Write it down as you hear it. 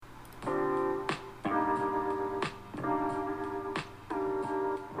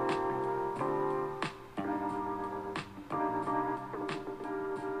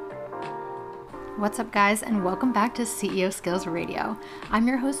What's up, guys, and welcome back to CEO Skills Radio. I'm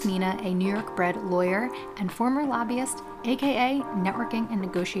your host, Nina, a New York-bred lawyer and former lobbyist, aka networking and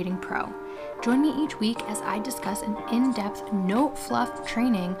negotiating pro. Join me each week as I discuss an in-depth, no-fluff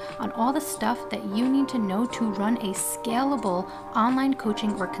training on all the stuff that you need to know to run a scalable online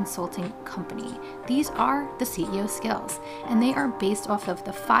coaching or consulting company. These are the CEO skills, and they are based off of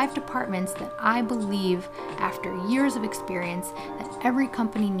the 5 departments that I believe, after years of experience, that every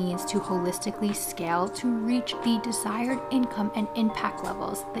company needs to holistically scale to reach the desired income and impact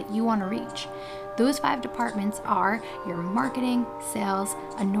levels that you want to reach. Those 5 departments are your marketing, sales,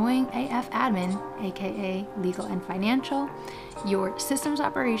 annoying AF admin, aka legal and financial, your systems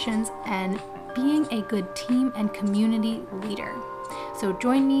operations, and being a good team and community leader. So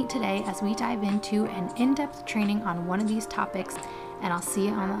join me today as we dive into an in-depth training on one of these topics, and I'll see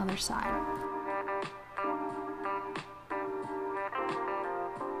you on the other side.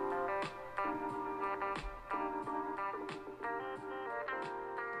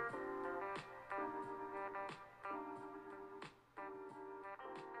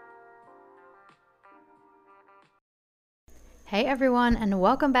 Hey everyone, and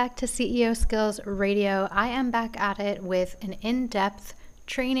welcome back to CEO Skills Radio. I am back at it with an in-depth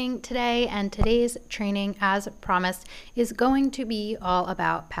training today, and today's training, as promised, is going to be all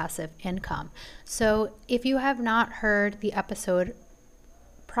about passive income. So if you have not heard the episode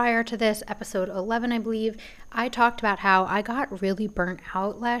prior to this, episode 11, I believe, I talked about how I got really burnt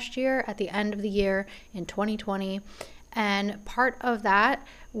out last year at the end of the year in 2020. And part of that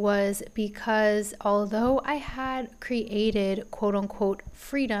was because although I had created quote unquote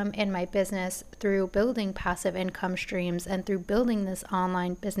freedom in my business through building passive income streams and through building this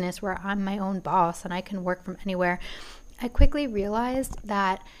online business where I'm my own boss and I can work from anywhere, I quickly realized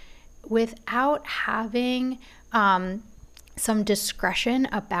that without having some discretion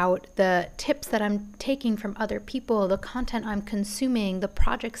about the tips that I'm taking from other people, the content I'm consuming, the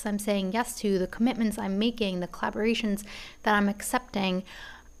projects I'm saying yes to, the commitments I'm making, the collaborations that I'm accepting,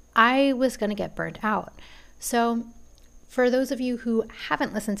 I was going to get burnt out. So for those of you who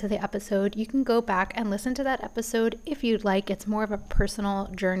haven't listened to the episode, you can go back and listen to that episode if you'd like. It's more of a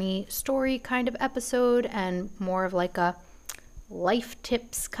personal journey story kind of episode and more of like a life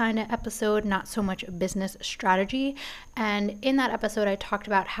tips kind of episode, not so much business strategy. And in that episode, I talked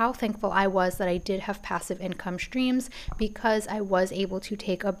about how thankful I was that I did have passive income streams because I was able to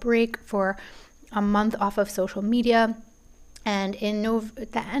take a break for a month off of social media. And in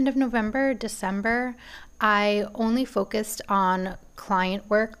the end of November, December, I only focused on client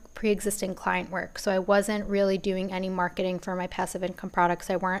work, pre-existing client work. So I wasn't really doing any marketing for my passive income products.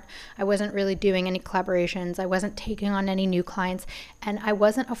 I wasn't really doing any collaborations. I wasn't taking on any new clients, and I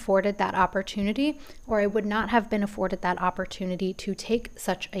wasn't afforded that opportunity, or I would not have been afforded that opportunity to take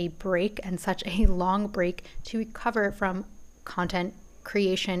such a break and such a long break to recover from content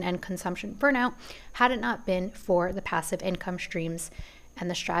creation and consumption burnout had it not been for the passive income streams and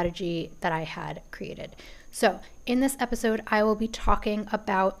the strategy that I had created. So in this episode, I will be talking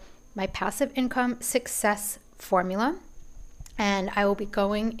about my passive income success formula, and I will be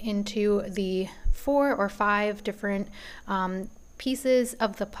going into the 4 or 5 different pieces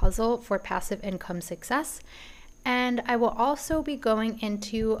of the puzzle for passive income success. And I will also be going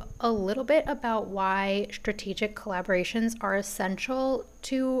into a little bit about why strategic collaborations are essential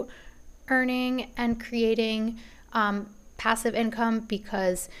to earning and creating passive income,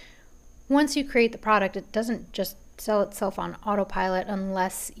 because once you create the product, it doesn't just sell itself on autopilot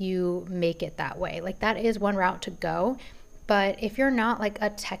unless you make it that way. Like, that is one route to go. But if you're not like a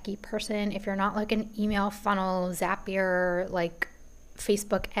techie person, if you're not like an email funnel, Zapier, like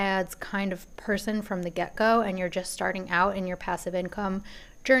Facebook ads kind of person from the get-go, and you're just starting out in your passive income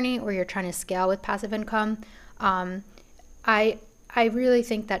journey, or you're trying to scale with passive income, I really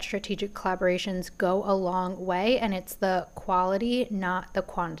think that strategic collaborations go a long way, and it's the quality, not the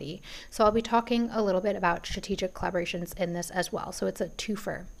quantity. So I'll be talking a little bit about strategic collaborations in this as well. So it's a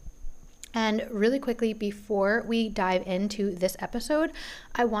twofer. And really quickly, before we dive into this episode,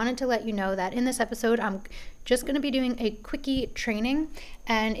 I wanted to let you know that in this episode, I'm just going to be doing a quickie training,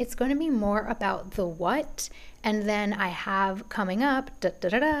 and it's going to be more about the what. And then I have coming up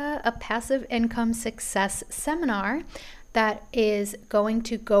a passive income success seminar that is going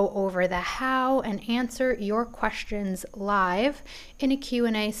to go over the how and answer your questions live in a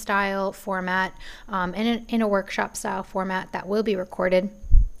Q&A style format, in a workshop style format that will be recorded.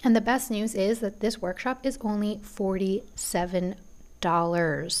 And the best news is that this workshop is only $47.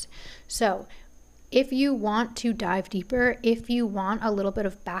 So if you want to dive deeper, if you want a little bit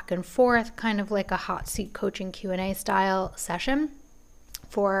of back and forth, kind of like a hot seat coaching Q&A style session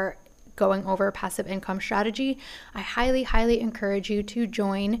for going over passive income strategy, I highly, highly encourage you to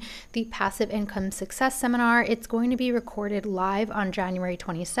join the Passive Income Success Seminar. It's going to be recorded live on January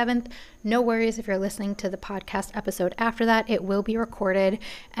 27th. No worries if you're listening to the podcast episode after that, it will be recorded,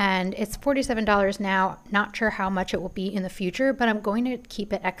 and it's $47 now. Not sure how much it will be in the future, but I'm going to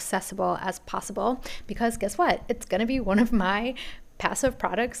keep it accessible as possible because guess what? It's going to be one of my passive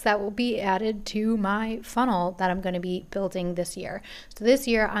products that will be added to my funnel that I'm going to be building this year. So this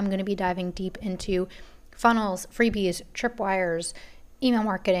year, I'm going to be diving deep into funnels, freebies, tripwires, email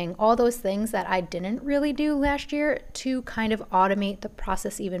marketing, all those things that I didn't really do last year to kind of automate the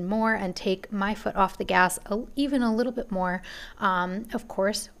process even more and take my foot off the gas even a little bit more. Of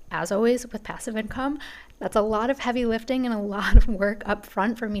course, as always with passive income, that's a lot of heavy lifting and a lot of work up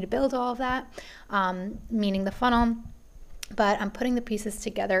front for me to build all of that, meaning the funnel. But I'm putting the pieces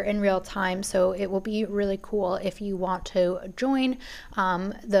together in real time, so it will be really cool if you want to join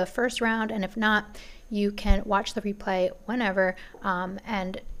the first round, and if not, you can watch the replay whenever.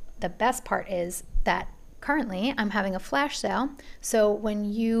 And the best part is that currently I'm having a flash sale, so when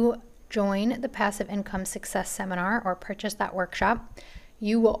you join the Passive Income Success Seminar or purchase that workshop,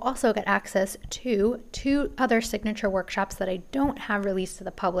 you will also get access to 2 other signature workshops that I don't have released to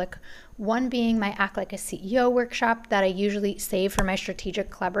the public. One being my Act Like a CEO workshop that I usually save for my strategic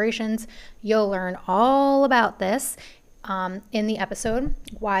collaborations. You'll learn all about this in the episode,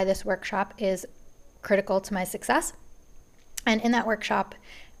 why this workshop is critical to my success. And in that workshop,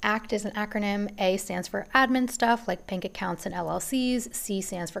 ACT is an acronym. A stands for admin stuff like bank accounts and LLCs. C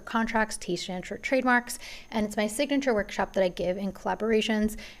stands for contracts. T stands for trademarks. And it's my signature workshop that I give in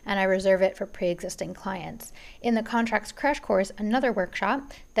collaborations, and I reserve it for pre-existing clients. In the Contracts Crash Course, another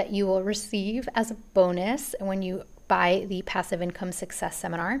workshop that you will receive as a bonus when you buy the Passive Income Success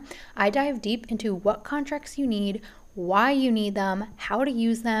Seminar, I dive deep into what contracts you need, why you need them, how to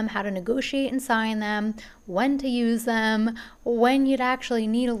use them, how to negotiate and sign them, when to use them, when you'd actually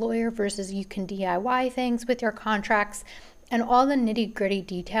need a lawyer versus you can DIY things with your contracts, and all the nitty-gritty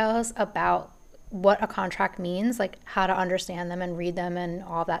details about what a contract means, like how to understand them and read them and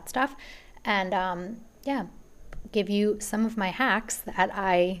all that stuff. And give you some of my hacks that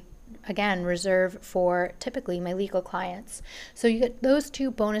I again reserve for typically my legal clients. So you get those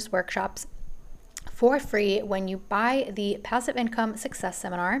 2 bonus workshops for free when you buy the Passive Income Success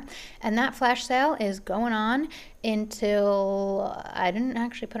Seminar, and that flash sale is going on until, I didn't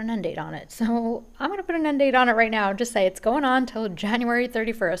actually put an end date on it, so I'm going to put an end date on it right now and just say it's going on till January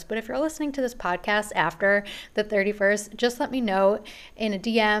 31st. But if you're listening to this podcast after the 31st, just let me know in a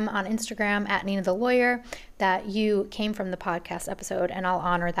DM on Instagram at Nina the Lawyer that you came from the podcast episode, and I'll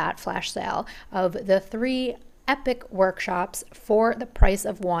honor that flash sale of the 3 epic workshops for the price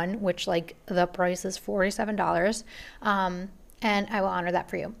of one, which like the price is $47, and I will honor that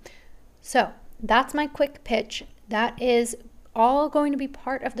for you. So that's my quick pitch. That is all going to be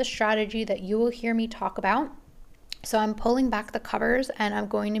part of the strategy that you will hear me talk about. So I'm pulling back the covers, and I'm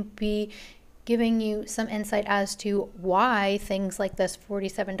going to be giving you some insight as to why things like this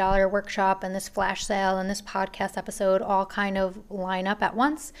 $47 workshop and this flash sale and this podcast episode all kind of line up at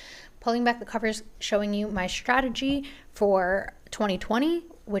once. Pulling back the covers, showing you my strategy for 2020,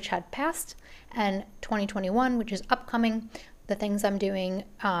 which had passed, and 2021, which is upcoming, the things I'm doing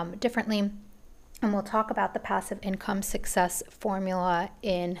differently. And we'll talk about the passive income success formula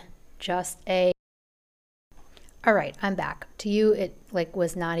in just a... All right, I'm back. To you, it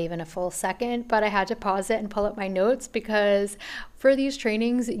was not even a full second, but I had to pause it and pull up my notes because for these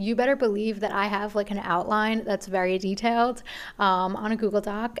trainings, you better believe that I have an outline that's very detailed on a Google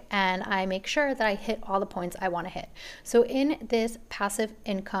Doc, and I make sure that I hit all the points I want to hit. So in this passive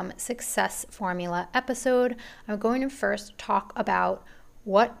income success formula episode, I'm going to first talk about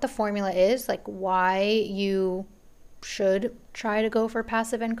what the formula is, why you should try to go for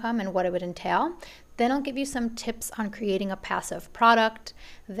passive income and what it would entail. Then I'll give you some tips on creating a passive product.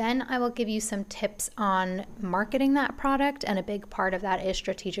 Then I will give you some tips on marketing that product, and a big part of that is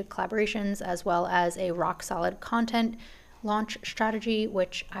strategic collaborations as well as a rock solid content launch strategy,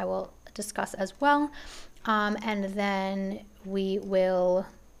 which I will discuss as well. And then we will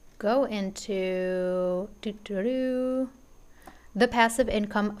go into the passive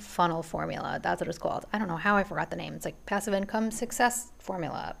income funnel formula. That's what it's called. I don't know how I forgot the name. It's passive income success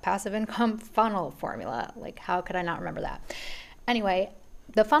formula, passive income funnel formula. How could I not remember that? Anyway,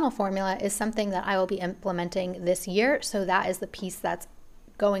 the funnel formula is something that I will be implementing this year. So that is the piece that's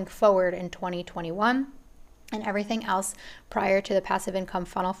going forward in 2021. And everything else prior to the passive income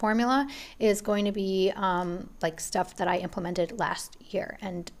funnel formula is going to be like stuff that I implemented last year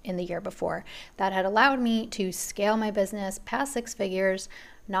and in the year before that had allowed me to scale my business past 6 figures.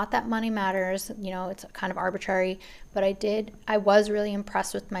 Not that money matters, it's kind of arbitrary, but I was really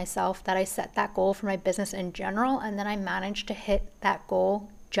impressed with myself that I set that goal for my business in general, and then I managed to hit that goal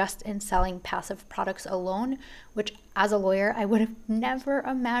just in selling passive products alone, which as a lawyer, I would have never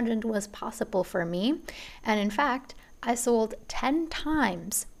imagined was possible for me. And in fact, I sold 10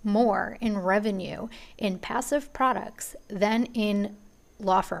 times more in revenue in passive products than in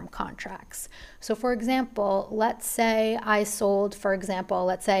law firm contracts. So for example, let's say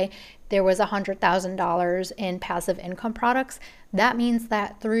there was $100,000 in passive income products. That means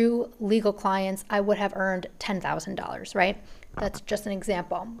that through legal clients, I would have earned $10,000, right? That's just an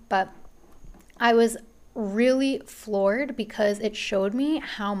example. But I was really floored because it showed me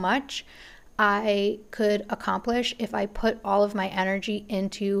how much I could accomplish if I put all of my energy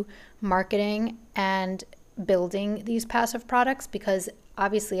into marketing and building these passive products, because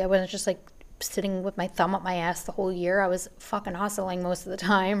obviously I wasn't just like sitting with my thumb up my ass the whole year. I was fucking hustling most of the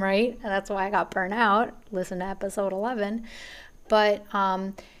time, right? And that's why I got burnt out. Listen to episode 11. But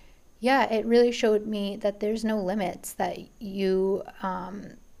yeah, it really showed me that there's no limits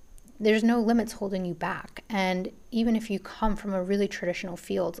there's no limits holding you back. And even if you come from a really traditional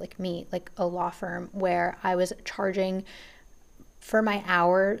field like me, like a law firm where I was charging for my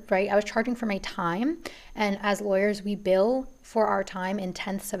hour, right? I was charging for my time. And as lawyers, we bill for our time in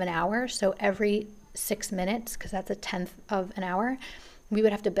tenths of an hour. So every 6 minutes, because that's a tenth of an hour, we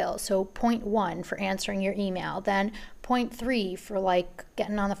would have to bill. So 0.1 for answering your email, then 0.3 for like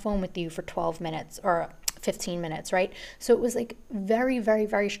getting on the phone with you for 12 minutes or 15 minutes, right? So it was like very, very,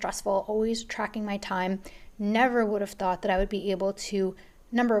 very stressful, always tracking my time. Never would have thought that I would be able to,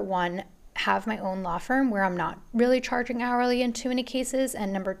 number one, have my own law firm where I'm not really charging hourly in too many cases,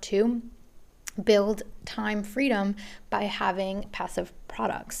 and number two, build time freedom by having passive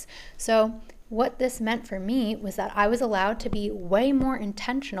products. So what this meant for me was that I was allowed to be way more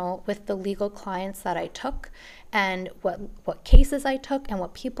intentional with the legal clients that I took and what cases I took and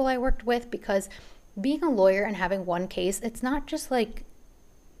what people I worked with, because being a lawyer and having one case, it's not just like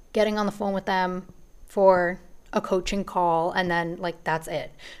getting on the phone with them for a coaching call and then like that's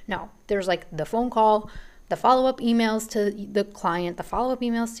it. No, there's like the phone call, the follow-up emails to the client, the follow-up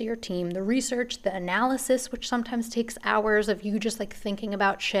emails to your team, the research, the analysis, which sometimes takes hours of you just like thinking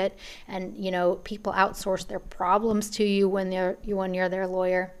about shit, and people outsource their problems to you when you're their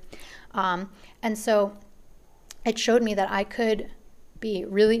lawyer. And so it showed me that I could be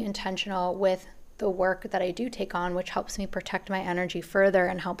really intentional with the work that I do take on, which helps me protect my energy further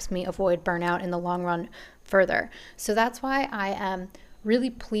and helps me avoid burnout in the long run further. So that's why I am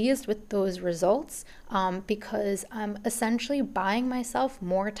really pleased with those results, because I'm essentially buying myself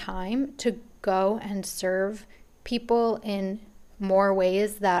more time to go and serve people in more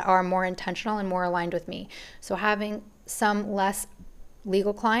ways that are more intentional and more aligned with me. So having some less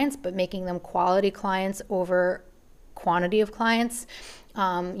legal clients, but making them quality clients over quantity of clients.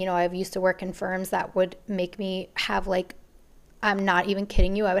 I've used to work in firms that would make me have like, I'm not even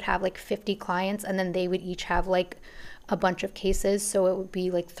kidding you, I would have like 50 clients and then they would each have like a bunch of cases. So it would be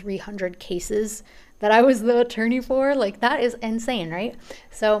like 300 cases that I was the attorney for. Like that is insane, right?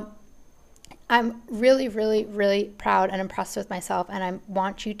 So I'm really, really, really proud and impressed with myself. And I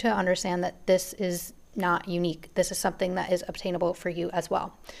want you to understand that this is not unique. This is something that is obtainable for you as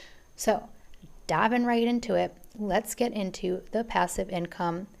well. So diving right into it, let's get into the passive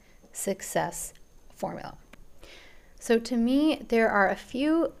income success formula. So to me, there are a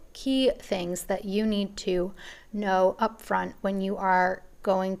few key things that you need to know upfront when you are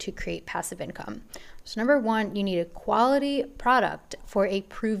going to create passive income. So number one, you need a quality product for a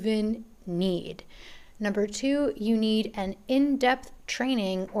proven need. Number two, you need an in-depth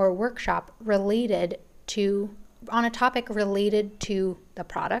training or workshop on a topic related to the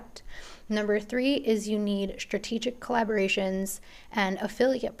product. Number three is you need strategic collaborations and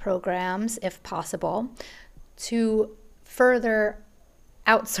affiliate programs, if possible, to further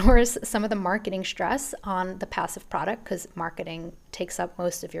outsource some of the marketing stress on the passive product, because marketing takes up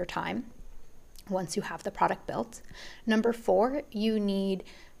most of your time once you have the product built. Number four, you need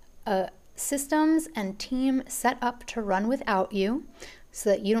systems and team set up to run without you, so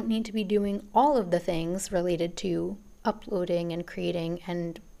that you don't need to be doing all of the things related to uploading and creating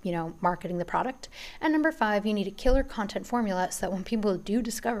and marketing the product. And number five, you need a killer content formula so that when people do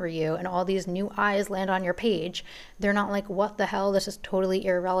discover you and all these new eyes land on your page, they're not like, what the hell, this is totally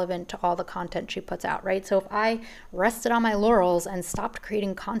irrelevant to all the content she puts out, right? So if I rested on my laurels and stopped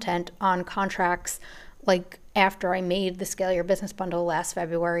creating content on contracts like after I made the Scale Your Business bundle last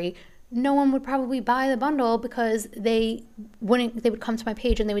February, no one would probably buy the bundle because they would come to my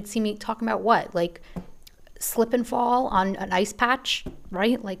page and they would see me talking about what? Like slip and fall on an ice patch,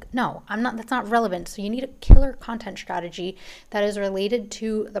 right? Like, no, that's not relevant. So you need a killer content strategy that is related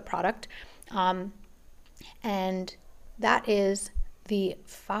to the product. And that is the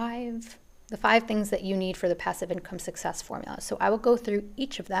five things that you need for the passive income success formula. So I will go through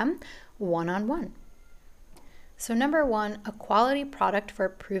each of them one-on-one. So number one, a quality product for a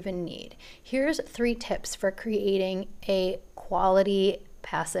proven need. Here's 3 tips for creating a quality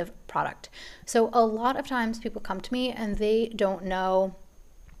passive product. So a lot of times people come to me and they don't know,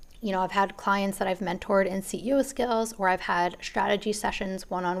 I've had clients that I've mentored in CEO skills, or I've had strategy sessions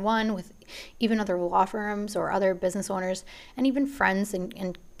one-on-one with even other law firms or other business owners, and even friends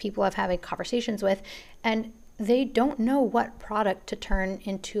and people I've having conversations with, and they don't know what product to turn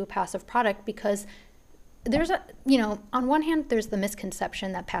into a passive product because there's on one hand, there's the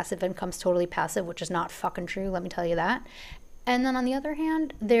misconception that passive income's totally passive, which is not fucking true, let me tell you that. And then on the other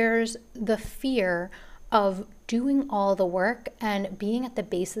hand, there's the fear of doing all the work and being at the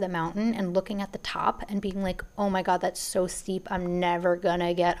base of the mountain and looking at the top and being like, oh my God, that's so steep, I'm never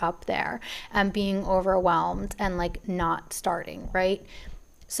gonna get up there, and being overwhelmed and like not starting, right?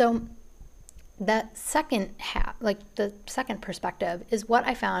 So that second the second perspective is what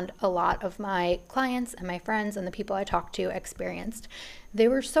I found a lot of my clients and my friends and the people I talked to experienced. They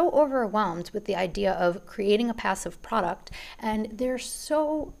were so overwhelmed with the idea of creating a passive product, and they're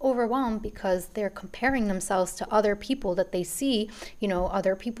so overwhelmed because they're comparing themselves to other people that they see,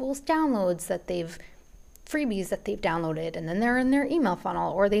 other people's downloads freebies that they've downloaded, and then they're in their email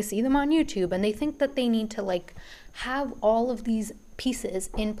funnel, or they see them on YouTube, and they think that they need to like have all of these pieces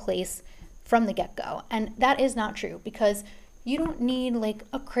in place from the get-go. And that is not true, because you don't need like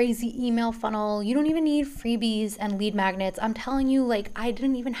a crazy email funnel. You don't even need freebies and lead magnets. I'm telling you, like, I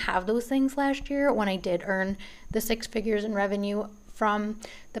didn't even have those things last year when I did earn the 6 figures in revenue from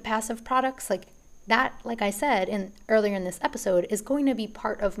the passive products. Like that, like I said earlier in this episode, is going to be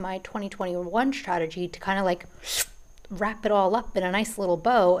part of my 2021 strategy to kind of like wrap it all up in a nice little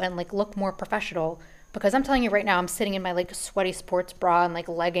bow and like look more professional. Because I'm telling you right now, I'm sitting in my like sweaty sports bra and like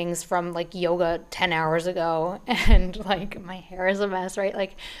leggings from like yoga 10 hours ago, and like my hair is a mess, right?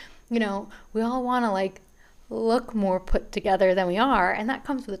 Like, we all want to like look more put together than we are, and that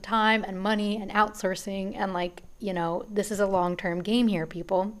comes with time and money and outsourcing, and like, this is a long-term game here,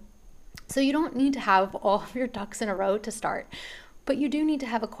 people. So you don't need to have all of your ducks in a row to start, but you do need to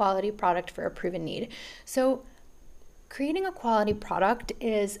have a quality product for a proven need. So creating a quality product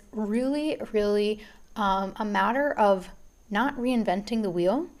is really, really a matter of not reinventing the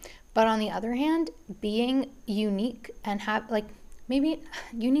wheel, but on the other hand, being unique and have like, maybe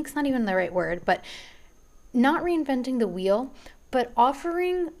unique's not even the right word, but not reinventing the wheel, but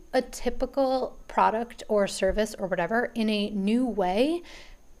offering a typical product or service or whatever in a new way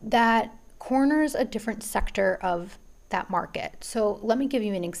that corners a different sector of that market. So let me give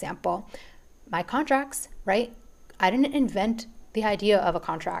you an example. My contracts, right? I didn't invent the idea of a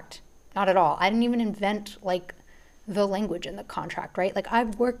contract. Not at all. I didn't even invent like the language in the contract, right? Like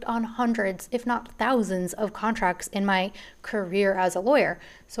I've worked on hundreds, if not thousands of contracts in my career as a lawyer.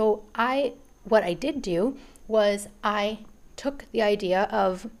 So what I did do was I took the idea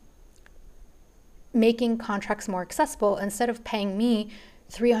of making contracts more accessible. Instead of paying me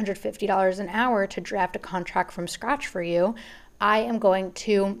 $350 an hour to draft a contract from scratch for you, I am going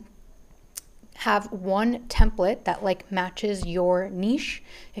to have one template that like matches your niche.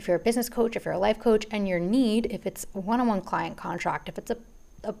 If you're a business coach, if you're a life coach, and your need, if it's a one-on-one client contract, if it's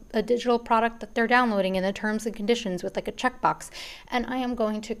a digital product that they're downloading in the terms and conditions with like a checkbox. And I am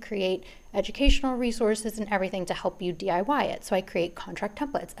going to create educational resources and everything to help you DIY it. So I create contract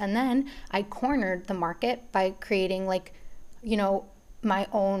templates. And then I cornered the market by creating like, my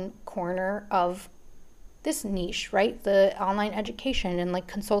own corner of this niche, right? The online education and like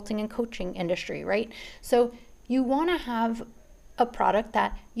consulting and coaching industry, right? So you want to have a product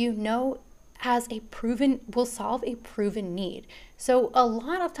that will solve a proven need. So a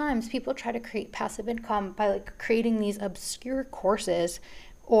lot of times people try to create passive income by like creating these obscure courses,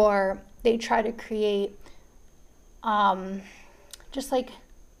 or they try to create just like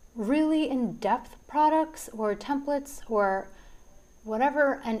really in-depth products or templates or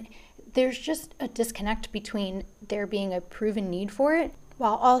whatever, and there's just a disconnect between there being a proven need for it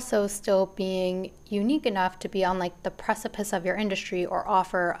while also still being unique enough to be on like the precipice of your industry or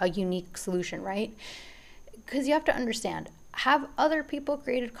offer a unique solution, right? Because you have to understand, have other people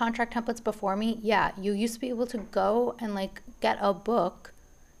created contract templates before me? Yeah, you used to be able to go and like get a book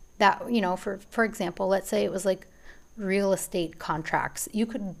that, for example, let's say it was like real estate contracts. You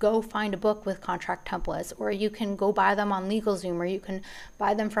could go find a book with contract templates, or you can go buy them on LegalZoom, or you can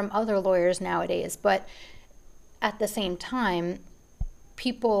buy them from other lawyers nowadays. But at the same time,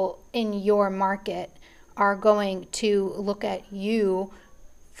 people in your market are going to look at you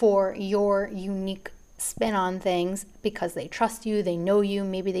for your unique spin on things because they trust you, they know you,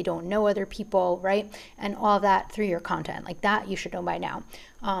 maybe they don't know other people, right? And all that through your content. Like that you should know by now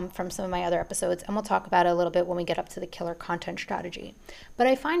from some of my other episodes, and we'll talk about it a little bit when we get up to the killer content strategy. But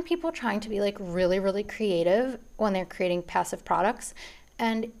I find people trying to be like really, really creative when they're creating passive products,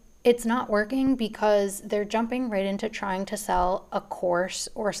 and it's not working because they're jumping right into trying to sell a course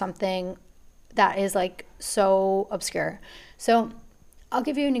or something that is like so obscure. So I'll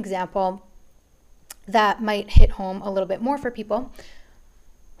give you an example that might hit home a little bit more for people.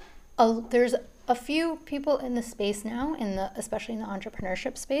 There's a few people in the space now, especially in the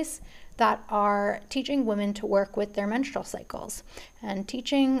entrepreneurship space, that are teaching women to work with their menstrual cycles, and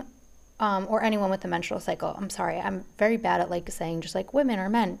teaching or anyone with a menstrual cycle. I'm sorry, I'm very bad at like saying just like women or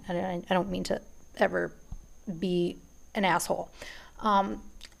men, and I don't mean to ever be an asshole.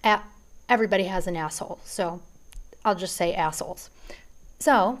 Everybody has an asshole, so I'll just say assholes.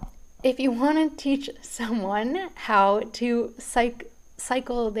 So if you want to teach someone how to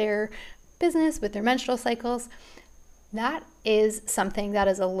cycle their business with their menstrual cycles, that is something that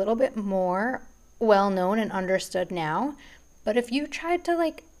is a little bit more well known and understood now. But if you tried to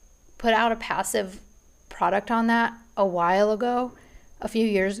like put out a passive product on that a while ago, a few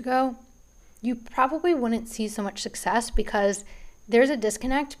years ago, you probably wouldn't see so much success because there's a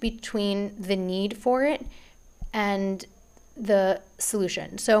disconnect between the need for it and the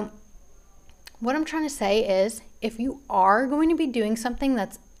solution. So what I'm trying to say is, if you are going to be doing something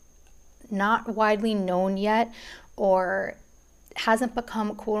that's not widely known yet, or hasn't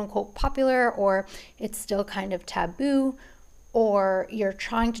become quote unquote popular, or it's still kind of taboo, or you're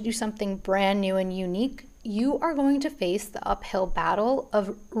trying to do something brand new and unique, you are going to face the uphill battle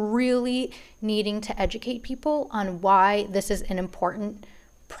of really needing to educate people on why this is an important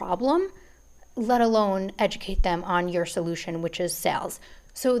problem, let alone educate them on your solution, which is sales.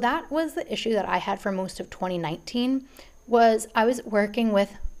 So that was the issue that I had for most of 2019, was I was working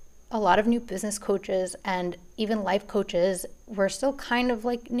with a lot of new business coaches, and even life coaches were still kind of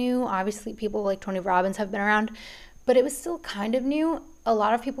like new. Obviously people like Tony Robbins have been around, but it was still kind of new. A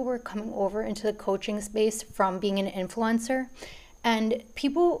lot of people were coming over into the coaching space from being an influencer, and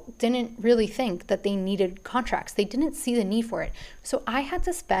people didn't really think that they needed contracts. They didn't see the need for it. So I had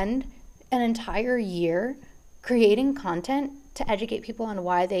to spend an entire year creating content to educate people on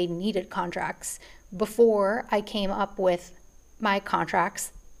why they needed contracts before I came up with my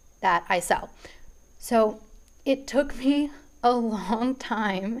contracts that I sell. So it took me a long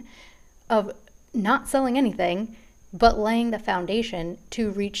time of not selling anything, but laying the foundation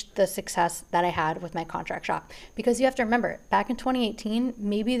to reach the success that I had with my contract shop. Because you have to remember, back in 2018,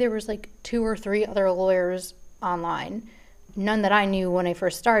 maybe there was like 2 or 3 other lawyers online, none that I knew when I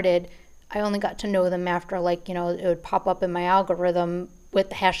first started. I only got to know them after, like, it would pop up in my algorithm with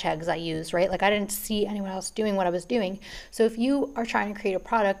the hashtags I use, right? Like I didn't see anyone else doing what I was doing. So if you are trying to create a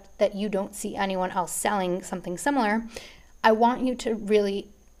product that you don't see anyone else selling something similar, I want you to really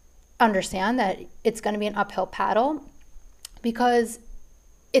understand that it's going to be an uphill battle, because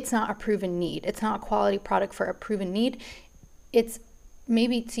it's not a proven need. It's not a quality product for a proven need. It's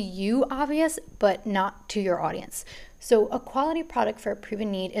maybe to you obvious, but not to your audience. So a quality product for a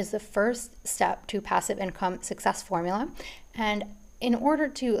proven need is the first step to passive income success formula. And in order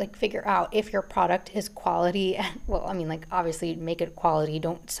to like figure out if your product is quality, well, I mean, like obviously make it quality.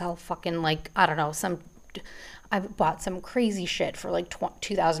 Don't sell fucking like, I don't know, I've bought some crazy shit for like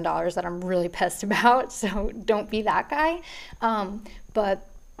 $2,000 that I'm really pissed about. So don't be that guy. But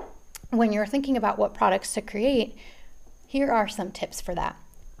when you're thinking about what products to create, here are some tips for that.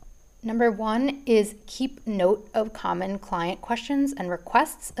 Number 1 is keep note of common client questions and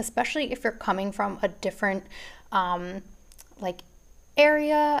requests, especially if you're coming from a different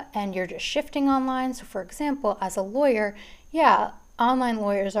area and you're just shifting online. So for example, as a lawyer, online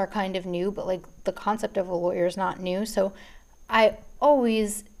lawyers are kind of new, but like the concept of a lawyer is not new. So I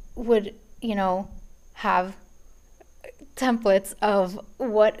always would, have templates of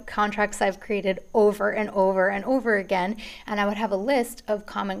what contracts I've created over and over and over again. And I would have a list of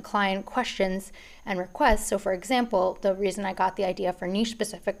common client questions and requests. So for example, the reason I got the idea for niche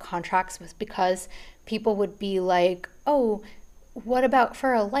specific contracts was because people would be like, oh, what about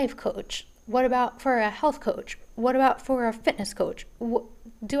for a life coach? What about for a health coach? What about for a fitness coach?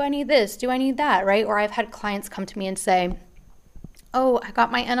 Do I need this? Do I need that? Right? Or I've had clients come to me and say, oh, I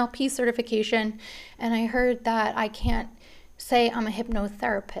got my NLP certification and I heard that I can't say I'm a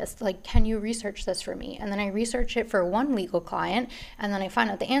hypnotherapist. Like, can you research this for me? And then I research it for one legal client and then I find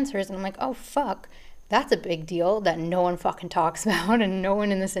out the answers and I'm like, oh, fuck. That's a big deal that no one fucking talks about and no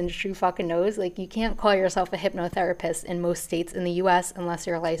one in this industry fucking knows. Like, you can't call yourself a hypnotherapist in most states in the US unless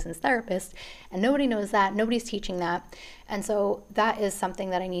you're a licensed therapist. And nobody knows that. Nobody's teaching that. And so that is something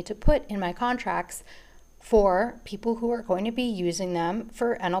that I need to put in my contracts for people who are going to be using them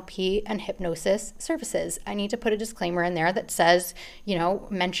for NLP and hypnosis services. I need to put a disclaimer in there that says,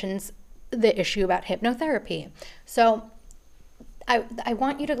 mentions the issue about hypnotherapy. So I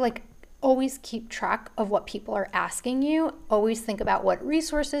want you to always keep track of what people are asking you. Always think about what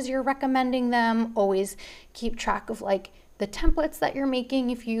resources you're recommending them. Always keep track of the templates that you're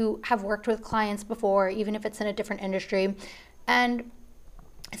making if you have worked with clients before, even if it's in a different industry. And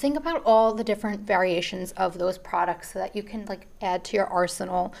think about all the different variations of those products so that you can add to your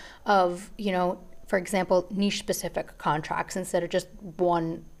arsenal of, for example, niche specific contracts instead of just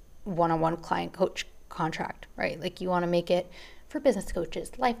one-on-one client coach contract, right? You want to make it for business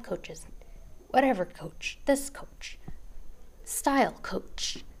coaches, life coaches, whatever coach, this coach, style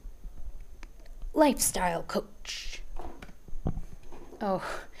coach, lifestyle coach. Oh,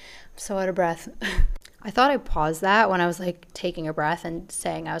 I'm so out of breath. I thought I paused that when I was taking a breath and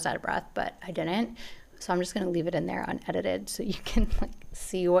saying I was out of breath, but I didn't. So I'm just going to leave it in there unedited so you can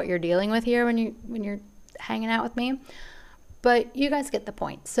see what you're dealing with here when you're hanging out with me. But you guys get the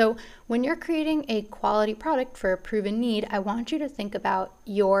point. So when you're creating a quality product for a proven need, I want you to think about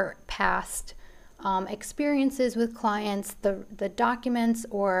your past experiences with clients, the documents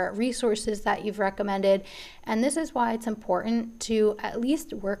or resources that you've recommended. And this is why it's important to at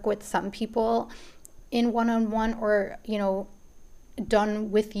least work with some people in one-on-one or,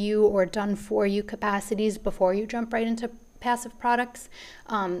 done with you or done for you capacities before you jump right into passive products.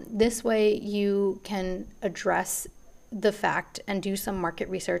 This way you can address the fact and do some market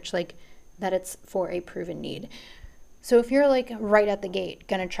research that it's for a proven need. So if you're right at the gate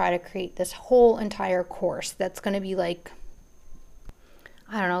gonna try to create this whole entire course that's gonna be I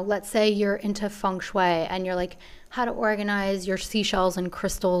don't know, let's say you're into feng shui and you're how to organize your seashells and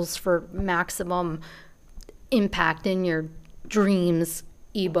crystals for maximum impact in your dreams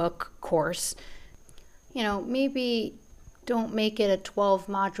ebook course. Maybe don't make it a 12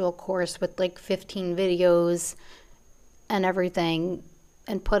 module course with 15 videos and everything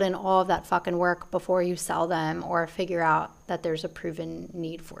and put in all of that fucking work before you sell them or figure out that there's a proven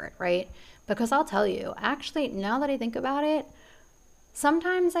need for it, right? Because I'll tell you, actually, now that I think about it,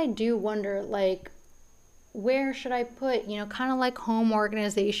 sometimes I do wonder, where should I put, kind of home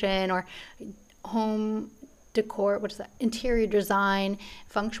organization or home decor, what is that, interior design,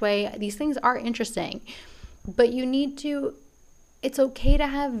 feng shui. These things are interesting, but you need to, it's okay to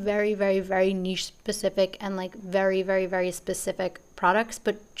have very, very, very niche specific and very, very, very specific products,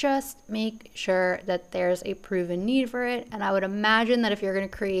 but just make sure that there's a proven need for it. And I would imagine that if you're going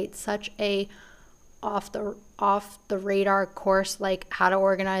to create such a off the radar course, how to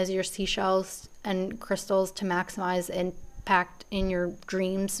organize your seashells and crystals to maximize impact in your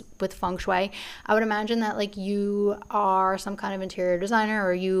dreams with feng shui, I would imagine that you are some kind of interior designer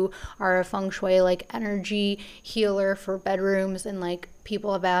or you are a feng shui energy healer for bedrooms, and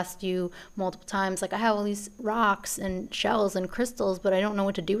people have asked you multiple times I have all these rocks and shells and crystals but I don't know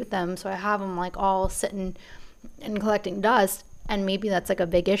what to do with them, so I have them all sitting and collecting dust, and maybe that's a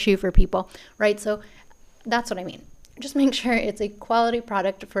big issue for people, right? So that's what I mean. Just make sure it's a quality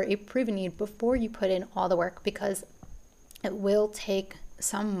product for a proven need before you put in all the work, because it will take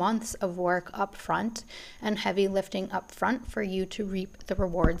some months of work up front and heavy lifting up front for you to reap the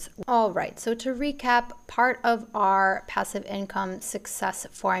rewards. All right, so to recap, part of our passive income success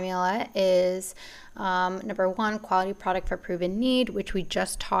formula is number 1, quality product for proven need, which we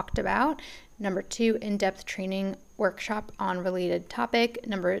just talked about. Number 2, in-depth training workshop on related topic.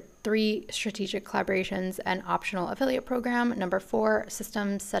 Number 3, strategic collaborations and optional affiliate program. Number 4,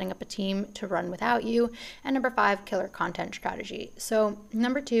 systems, setting up a team to run without you. And number 5, killer content strategy. So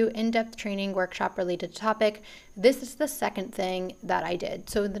number 2, in-depth training workshop related topic. This is the second thing that I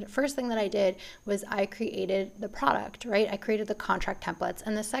did. So the first thing that I did was I created the product, right? I created the contract templates.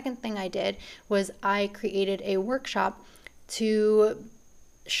 And the second thing I did was I created a workshop to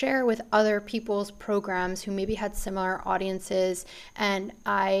share with other people's programs who maybe had similar audiences, and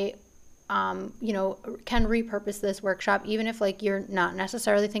I can repurpose this workshop even if you're not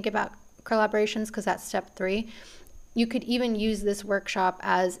necessarily thinking about collaborations, because that's step 3. You could even use this workshop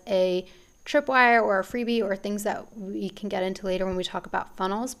as a tripwire or a freebie or things that we can get into later when we talk about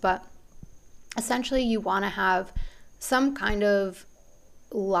funnels, but essentially you want to have some kind of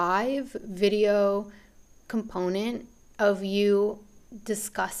live video component of you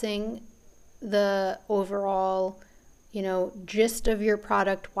discussing the overall, gist of your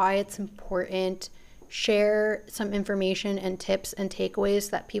product, why it's important, share some information and tips and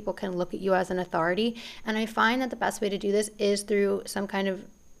takeaways that people can look at you as an authority. And I find that the best way to do this is through some kind of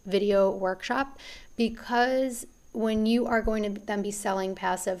video workshop, because when you are going to then be selling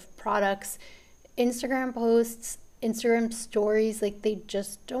passive products, Instagram posts, Instagram stories, like they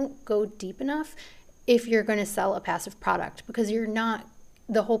just don't go deep enough if you're going to sell a passive product, because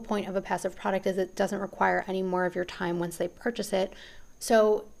the whole point of a passive product is it doesn't require any more of your time once they purchase it.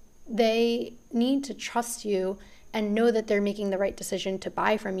 So they need to trust you and know that they're making the right decision to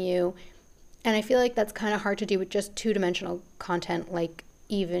buy from you. And I feel like that's kind of hard to do with just two-dimensional content, like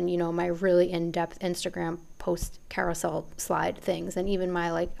even, my really in-depth Instagram post carousel slide things, and even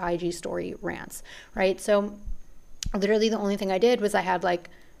my like IG story rants, right? So literally the only thing I did was I had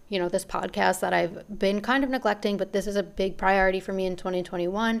this podcast that I've been kind of neglecting, but this is a big priority for me in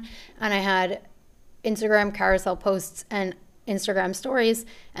 2021. And I had Instagram carousel posts and Instagram stories.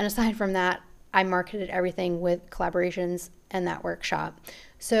 And aside from that, I marketed everything with collaborations and that workshop.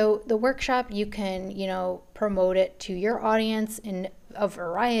 So the workshop, you can, promote it to your audience in a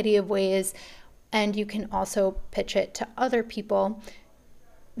variety of ways. And you can also pitch it to other people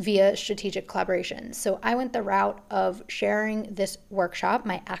via strategic collaboration. So I went the route of sharing this workshop,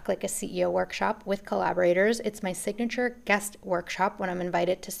 my Act Like a CEO workshop, with collaborators. It's my signature guest workshop when I'm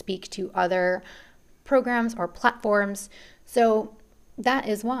invited to speak to other programs or platforms. So that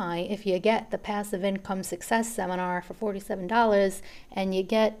is why if you get the Passive Income Success Seminar for $47 and you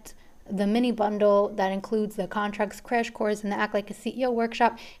get the mini bundle that includes the contracts crash course and the Act Like a CEO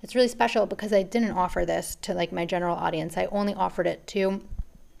workshop, it's really special because I didn't offer this to my general audience. I only offered it to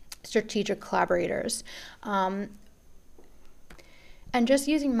strategic collaborators. And just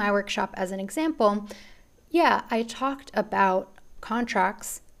using my workshop as an example, I talked about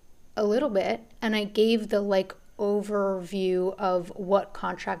contracts a little bit, and I gave the overview of what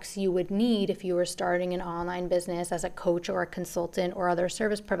contracts you would need if you were starting an online business as a coach or a consultant or other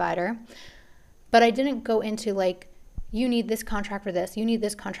service provider. But I didn't go into you need this contract for this, you need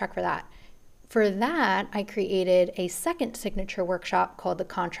this contract for that. For that, I created a second signature workshop called the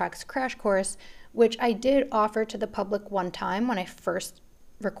Contracts Crash Course, which I did offer to the public one time when I first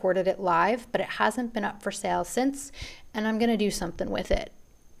recorded it live, but it hasn't been up for sale since, and I'm going to do something with it.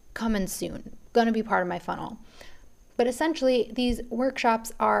 Coming soon. Going to be part of my funnel. But essentially, these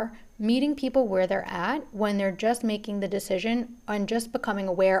workshops are meeting people where they're at when they're just making the decision and just becoming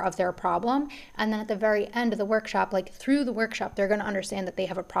aware of their problem. And then at the very end of the workshop, through the workshop, they're going to understand that they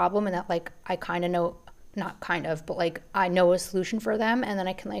have a problem and that I kind of know, not kind of, but I know a solution for them. And then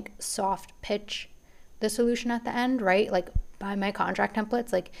I can soft pitch the solution at the end, right? Buy my contract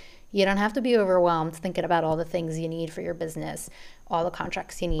templates. You don't have to be overwhelmed thinking about all the things you need for your business, all the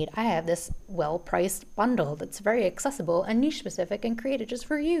contracts you need. I have this well-priced bundle that's very accessible and niche specific and created just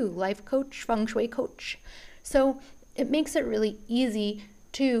for you, life coach, feng shui coach. So it makes it really easy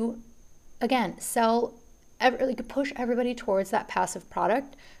to, again, push everybody towards that passive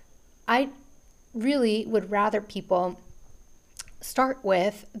product. I really would rather people start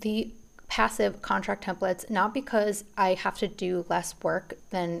with the passive contract templates, not because I have to do less work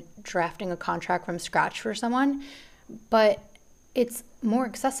than drafting a contract from scratch for someone, but it's more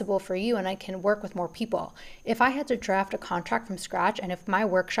accessible for you and I can work with more people. If I had to draft a contract from scratch and if my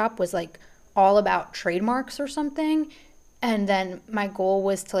workshop was all about trademarks or something, and then my goal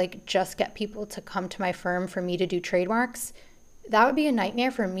was to just get people to come to my firm for me to do trademarks, that would be a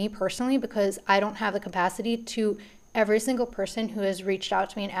nightmare for me personally, because I don't have the capacity to every single person who has reached out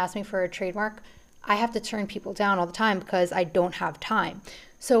to me and asked me for a trademark. I have to turn people down all the time because I don't have time.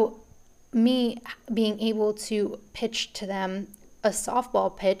 So me being able to pitch to them a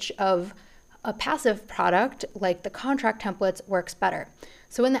softball pitch of a passive product like the contract templates works better.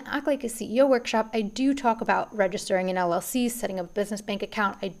 So in the Act Like a CEO workshop, I do talk about registering an LLC, setting up a business bank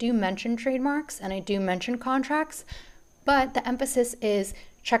account. I do mention trademarks and I do mention contracts, but the emphasis is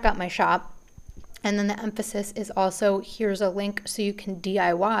check out my shop. And then the emphasis is also here's a link so you can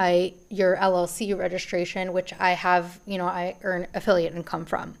DIY your LLC registration, which I have, I earn affiliate income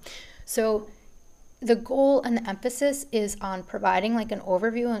from. So the goal and the emphasis is on providing an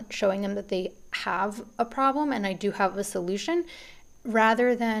overview and showing them that they have a problem and I do have a solution,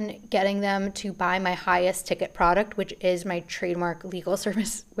 rather than getting them to buy my highest ticket product, which is my trademark legal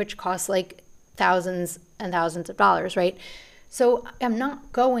service, which costs thousands and thousands of dollars, right? So I'm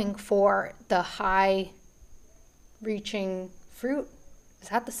not going for the high reaching fruit. Is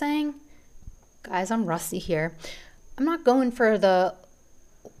that the saying? Guys, I'm rusty here. I'm not going for the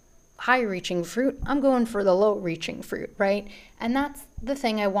high reaching fruit, I'm going for the low reaching fruit, right? And that's the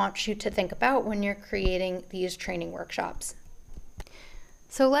thing I want you to think about when you're creating these training workshops.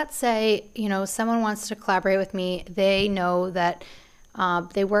 So let's say, someone wants to collaborate with me. They know that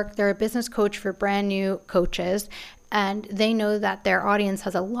they're a business coach for brand new coaches, and they know that their audience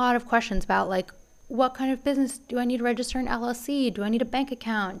has a lot of questions about like, what kind of business do I need to register an LLC? Do I need a bank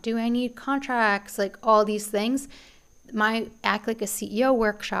account? Do I need contracts? Like all these things. My Act Like a CEO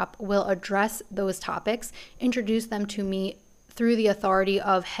workshop will address those topics, introduce them to me through the authority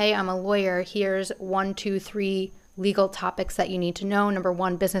of, hey, I'm a lawyer. Here's 1, 2, 3 legal topics that you need to know. Number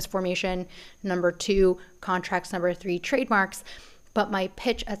 1, business formation. Number 2, contracts. Number 3, trademarks. But my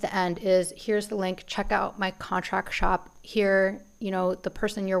pitch at the end is, here's the link, check out my contract shop. Here, the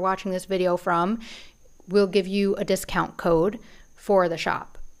person you're watching this video from will give you a discount code for the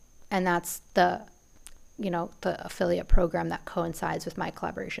shop. And that's the affiliate program that coincides with my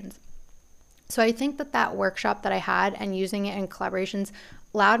collaborations. So I think that workshop that I had and using it in collaborations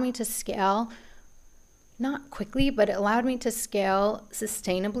allowed me to scale, not quickly, but it allowed me to scale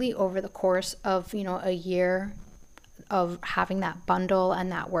sustainably over the course of, a year of having that bundle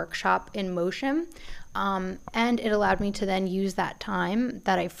and that workshop in motion. And it allowed me to then use that time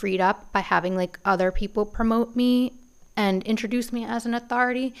that I freed up by having like other people promote me and introduce me as an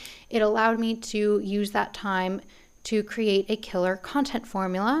authority. It allowed me to use that time to create a killer content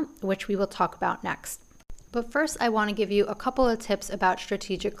formula, which we will talk about next. But first, I want to give you a couple of tips about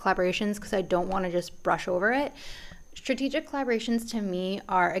strategic collaborations because I don't want to just brush over it. Strategic collaborations to me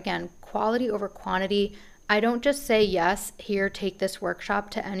are, again, quality over quantity. I don't just say, yes, here, take this workshop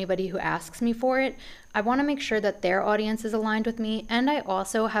to anybody who asks me for it. I want to make sure that their audience is aligned with me. And I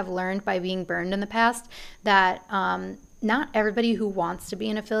also have learned by being burned in the past that not everybody who wants to be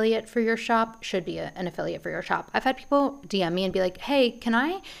an affiliate for your shop should be an affiliate for your shop. I've had people DM me and be like, hey, can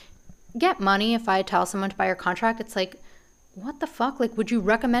I get money if I tell someone to buy your contract? It's like, what the fuck? Like, would you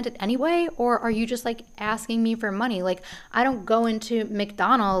recommend it anyway? Or are you just like asking me for money? Like, I don't go into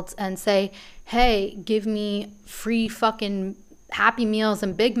McDonald's and say, hey, give me free fucking Happy Meals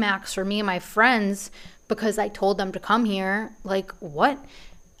and Big Macs for me and my friends because I told them to come here. Like, what?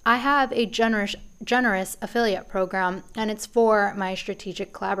 I have a generous affiliate program, and it's for my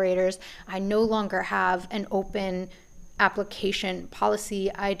strategic collaborators. I no longer have an open application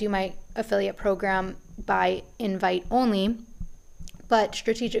policy. I do my affiliate program by invite only, but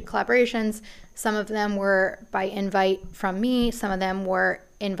strategic collaborations, some of them were by invite from me, some of them were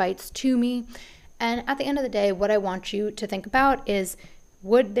invites to me. And at the end of the day, what I want you to think about is,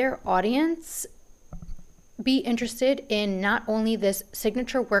 would their audience be interested in not only this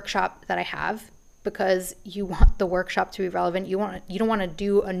signature workshop that I have, because you want the workshop to be relevant. You don't want to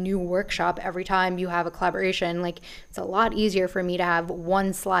do a new workshop every time you have a collaboration. Like, it's a lot easier for me to have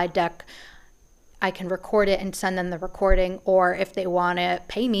one slide deck. I can record it and send them the recording, or if they want to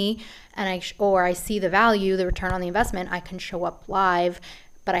pay me and I see the value, the return on the investment, I can show up live,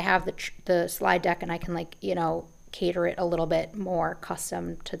 but I have the slide deck and I can cater it a little bit more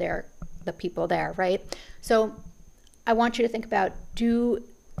custom to the people there, right? So I want you to think about,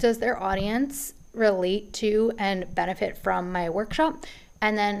 does their audience relate to and benefit from my workshop?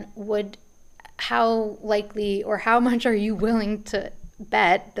 And then how likely or how much are you willing to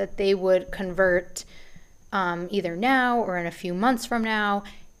bet that they would convert either now or in a few months from now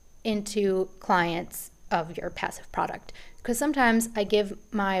into clients of your passive product? Because sometimes I give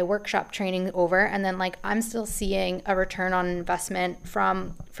my workshop training over and then I'm still seeing a return on investment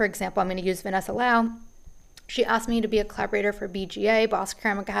from, for example, I'm going to use Vanessa Lau. She asked me to be a collaborator for BGA, Boss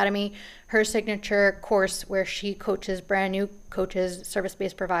Ceramic Academy, her signature course where she coaches brand new coaches,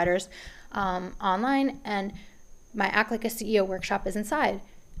 service-based providers online, and my Act Like a CEO workshop is inside.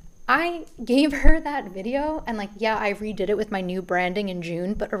 I gave her that video and I redid it with my new branding in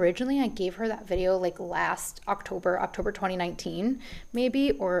June, but originally I gave her that video last October 2019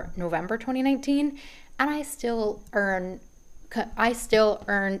 maybe, or November 2019, and I still earn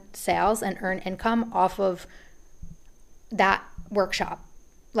sales and earn income off of that workshop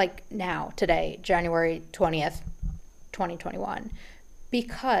now, today, January 20th, 2021,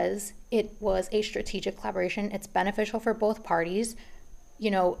 because it was a strategic collaboration. It's beneficial for both parties.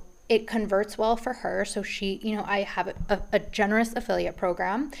 It converts well for her. So I have a generous affiliate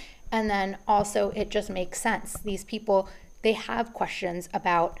program. And then also it just makes sense. These people, they have questions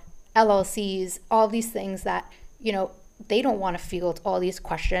about LLCs, all these things that, they don't want to field all these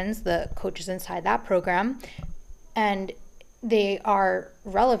questions, the coaches inside that program, and they are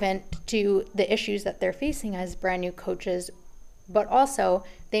relevant to the issues that they're facing as brand new coaches but also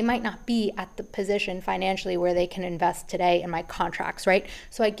they might not be at the position financially where they can invest today in my contracts, right?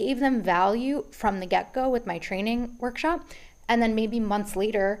 So I gave them value from the get-go with my training workshop, and then maybe months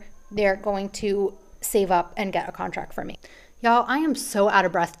later, they're going to save up and get a contract from me. Y'all, I am so out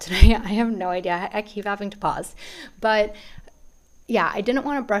of breath today. I have no idea. I keep having to pause. But yeah, I didn't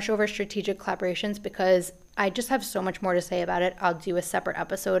want to brush over strategic collaborations because I just have so much more to say about it. I'll do a separate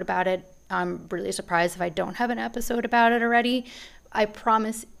episode about it. I'm really surprised if I don't have an episode about it already. I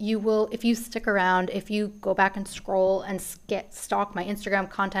promise you will, if you stick around, if you go back and scroll and stalk my Instagram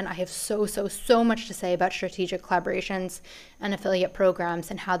content, I have so much to say about strategic collaborations and affiliate programs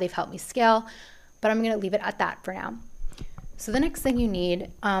and how they've helped me scale. But I'm going to leave it at that for now. So the next thing you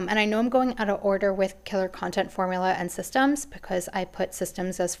need, and I know I'm going out of order with Killer Content Formula and Systems because I put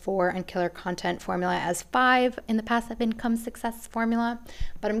Systems as 4 and Killer Content Formula as 5 in the Passive Income Success Formula,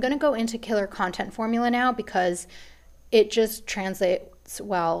 but I'm going to go into Killer Content Formula now because it just translates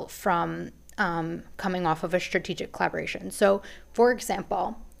well from coming off of a strategic collaboration. So for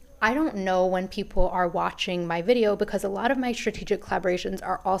example, I don't know when people are watching my video because a lot of my strategic collaborations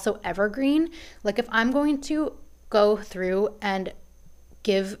are also evergreen. Like if I'm going to go through and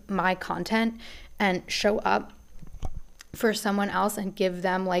give my content and show up for someone else and give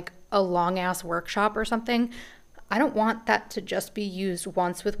them like a long ass workshop or something, I don't want that to just be used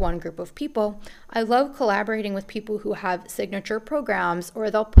once with one group of people. I love collaborating with people who have signature programs, or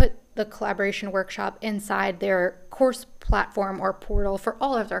they'll put the collaboration workshop inside their course platform or portal for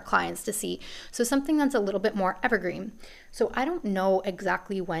all of their clients to see. So something that's a little bit more evergreen. So I don't know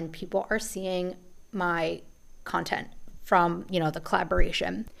exactly when people are seeing my content from, the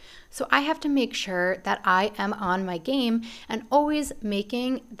collaboration. So I have to make sure that I am on my game and always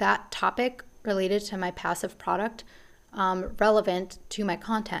making that topic related to my passive product relevant to my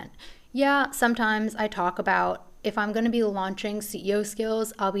content. Yeah, sometimes I talk about, if I'm going to be launching CEO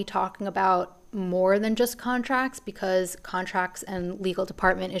skills, I'll be talking about more than just contracts, because contracts and legal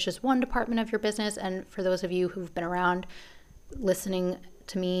department is just one department of your business. And for those of you who've been around listening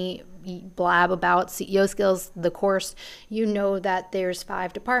to me blab about CEO skills, the course, you know that there's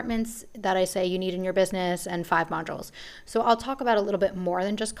 5 departments that I say you need in your business and 5 modules. So I'll talk about a little bit more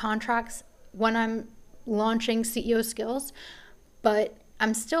than just contracts when I'm launching CEO skills, but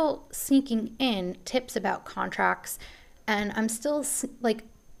I'm still sneaking in tips about contracts, and I'm still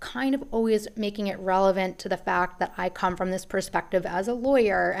kind of always making it relevant to the fact that I come from this perspective as a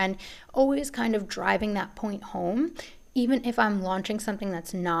lawyer, and always kind of driving that point home, even if I'm launching something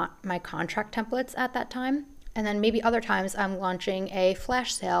that's not my contract templates at that time. And then maybe other times I'm launching a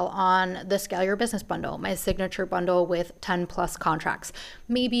flash sale on the Scale Your Business bundle, my signature bundle with 10 plus contracts.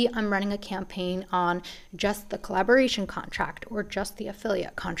 Maybe I'm running a campaign on just the collaboration contract or just the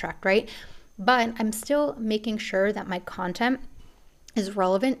affiliate contract, right? But I'm still making sure that my content is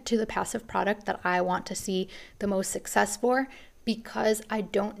relevant to the passive product that I want to see the most success for, because I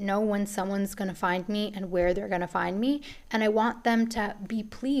don't know when someone's going to find me and where they're going to find me. And I want them to be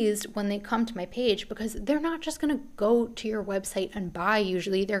pleased when they come to my page, because they're not just going to go to your website and buy.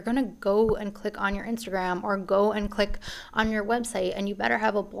 Usually they're going to go and click on your Instagram or go and click on your website, and you better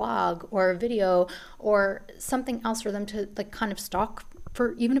have a blog or a video or something else for them to kind of stalk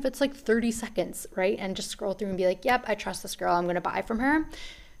for, even if it's 30 seconds, right? And just scroll through and be like, yep, I trust this girl, I'm going to buy from her.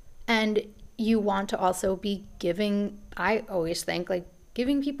 And you want to also be giving, I always think,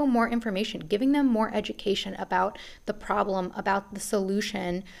 giving people more information, giving them more education about the problem, about the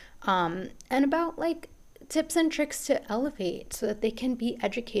solution, and about tips and tricks to elevate so that they can be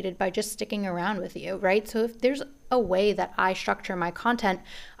educated by just sticking around with you, right? So if there's a way that I structure my content,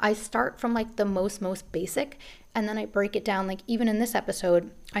 I start from the most basic, and then I break it down. Even in this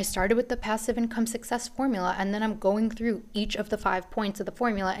episode, I started with the passive income success formula, and then I'm going through each of the 5 points of the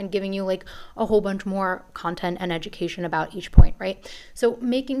formula and giving you a whole bunch more content and education about each point, right? So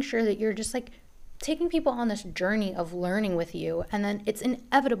making sure that you're just taking people on this journey of learning with you, and then it's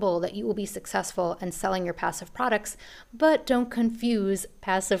inevitable that you will be successful in selling your passive products, but don't confuse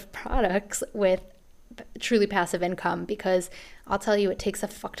passive products with truly passive income, because I'll tell you, it takes a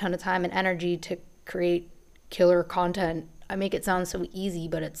fuck ton of time and energy to create killer content. I make it sound so easy,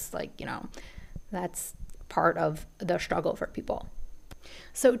 but it's that's part of the struggle for people.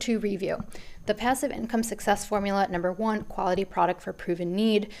 So to review, the passive income success formula, number 1, quality product for proven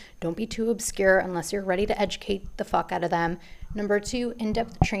need. Don't be too obscure unless you're ready to educate the fuck out of them. Number 2,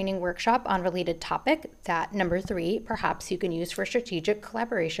 in-depth training workshop on related topic. That, number 3, perhaps you can use for strategic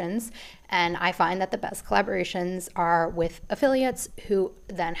collaborations. And I find that the best collaborations are with affiliates who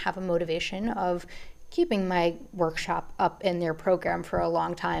then have a motivation of keeping my workshop up in their program for a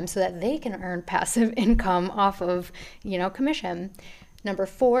long time so that they can earn passive income off of, commission. Number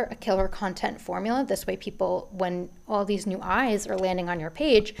 4, a killer content formula. This way people, when all these new eyes are landing on your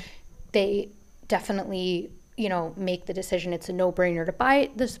page, they definitely, make the decision. It's a no-brainer to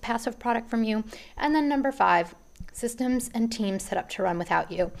buy this passive product from you. And then number 5, systems and teams set up to run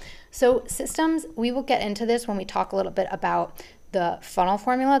without you. So systems, we will get into this when we talk a little bit about the funnel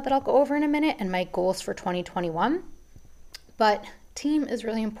formula that I'll go over in a minute and my goals for 2021. But team is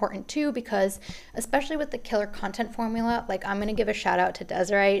really important too, because especially with the killer content formula, like I'm going to give a shout out to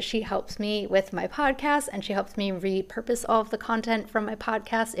Desiree. She helps me with my podcast and she helps me repurpose all of the content from my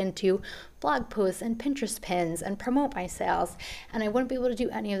podcast into blog posts and Pinterest pins and promote my sales. And I wouldn't be able to do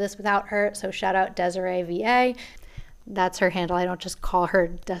any of this without her. So shout out Desiree VA. That's her handle. I don't just call her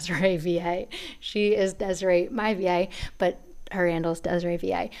Desiree VA. She is Desiree, my VA, but her handle is Desiree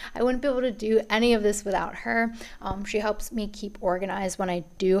VA. I wouldn't be able to do any of this without her. She helps me keep organized when I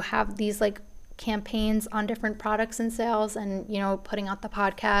do have these like campaigns on different products and sales and, putting out the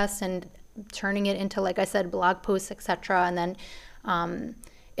podcast and turning it into, like I said, blog posts, etc. And then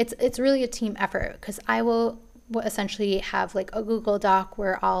it's really a team effort, because I will essentially have like a Google Doc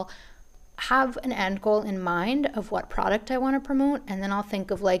where I'll have an end goal in mind of what product I want to promote. And then I'll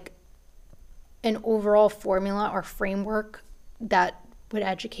think of like an overall formula or framework that would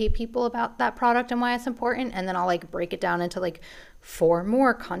educate people about that product and why it's important. And then I'll like break it down into like 4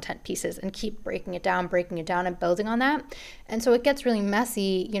 more content pieces and keep breaking it down and building on that. And so it gets really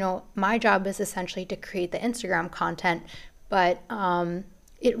messy. My job is essentially to create the Instagram content, but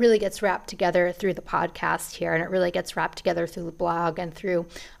it really gets wrapped together through the podcast here, and it really gets wrapped together through the blog and through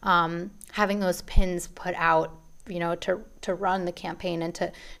having those pins put out, to run the campaign and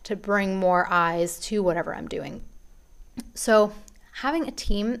to bring more eyes to whatever I'm doing. So having a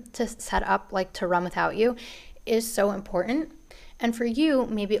team to set up, like to run without you, is so important. And for you,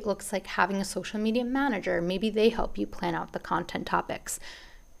 maybe it looks like having a social media manager. Maybe they help you plan out the content topics.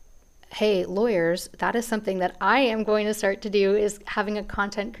 Hey, lawyers, that is something that I am going to start to do, is having a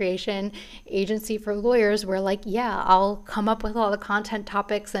content creation agency for lawyers where I'll come up with all the content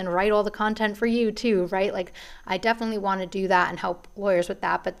topics and write all the content for you too, right? Like I definitely want to do that and help lawyers with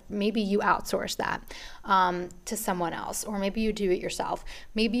that, but maybe you outsource that to someone else, or maybe you do it yourself.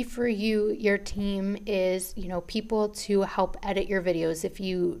 Maybe for you, your team is, people to help edit your videos. If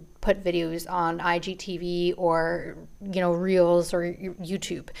you put videos on IGTV or, Reels or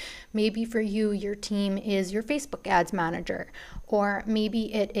YouTube. Maybe for you, your team is your Facebook ads manager, or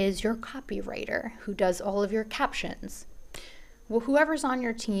maybe it is your copywriter who does all of your captions. Well, whoever's on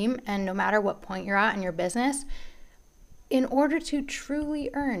your team, and no matter what point you're at in your business, in order to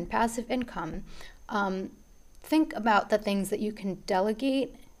truly earn passive income, think about the things that you can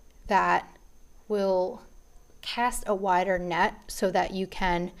delegate that will cast a wider net so that you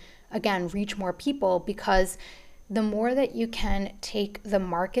can, again, reach more people, because the more that you can take the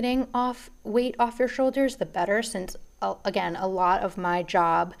marketing weight off your shoulders, the better, since again, a lot of my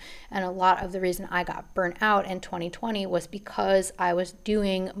job and a lot of the reason I got burnt out in 2020 was because I was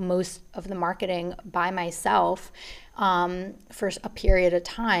doing most of the marketing by myself for a period of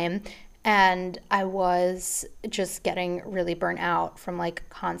time. And I was just getting really burnt out from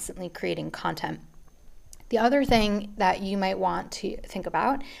constantly creating content. The other thing that you might want to think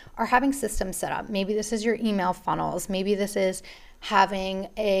about are having systems set up. Maybe this is your email funnels. Maybe this is having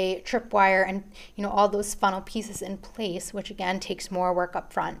a tripwire and all those funnel pieces in place, which again takes more work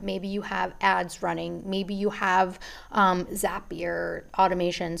up front. Maybe you have ads running. Maybe you have Zapier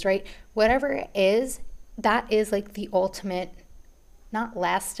automations, right? Whatever it is, that is the ultimate, not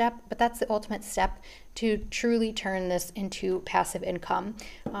last step, but that's the ultimate step to truly turn this into passive income.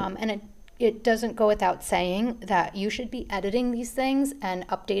 And it doesn't go without saying that you should be editing these things and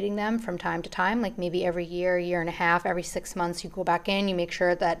updating them from time to time, maybe every year and a half, every 6 months, you go back in, you make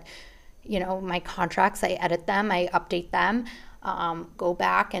sure that, my contracts, I edit them, I update them, go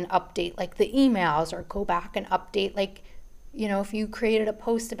back and update the emails, or go back and update if you created a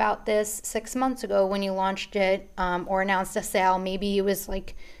post about this 6 months ago when you launched it or announced a sale, maybe it was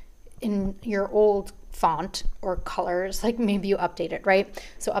in your old font or colors, maybe you update it, right?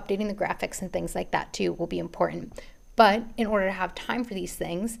 So updating the graphics and things like that too will be important. But in order to have time for these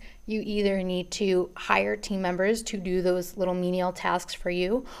things, you either need to hire team members to do those little menial tasks for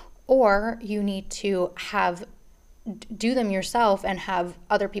you, or you need to do them yourself and have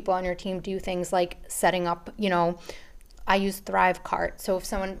other people on your team do things like setting up, I use ThriveCart. So if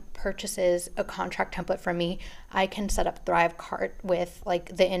someone purchases a contract template from me, I can set up ThriveCart with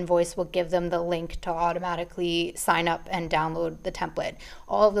like the invoice will give them the link to automatically sign up and download the template.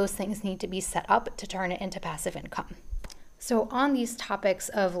 All of those things need to be set up to turn it into passive income. So on these topics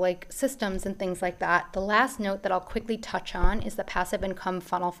of like systems and things like that, the last note that I'll quickly touch on is the passive income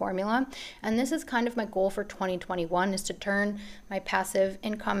funnel formula. And this is kind of my goal for 2021, is to turn my passive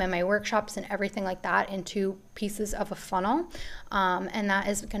income and my workshops and everything like that into pieces of a funnel. And that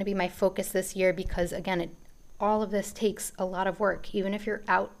is going to be my focus this year because, again, all of this takes a lot of work. Even if you're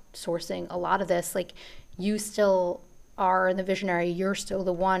outsourcing a lot of this, like you still are the visionary, you're still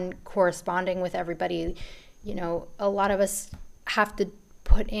the one corresponding with everybody. You know, a lot of us have to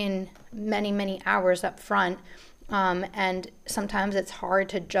put in many, many hours up front. And sometimes it's hard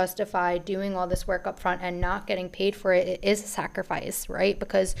to justify doing all this work up front and not getting paid for it. It is a sacrifice, right?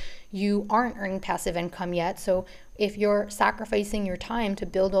 Because you aren't earning passive income yet. So if you're sacrificing your time to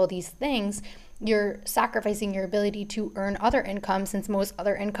build all these things, you're sacrificing your ability to earn other income, since most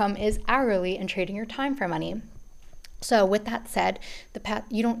other income is hourly and trading your time for money. So with that said,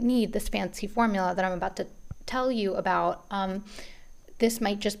 you don't need this fancy formula that I'm about to tell you about. This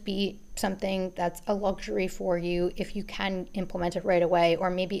might just be something that's a luxury for you if you can implement it right away, or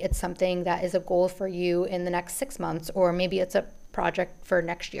maybe it's something that is a goal for you in the next 6 months, or maybe it's a project for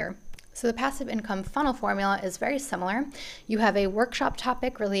next year. So the passive income funnel formula is very similar. You have a workshop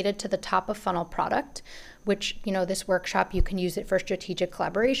topic related to the top of funnel product, which, you know, this workshop, you can use it for strategic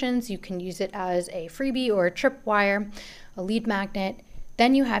collaborations. You can use it as a freebie or a tripwire, a lead magnet.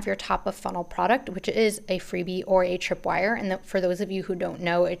 Then you have your top of funnel product, which is a freebie or a tripwire. And for those of you who don't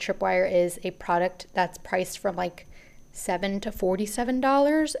know, a tripwire is a product that's priced from like $7 to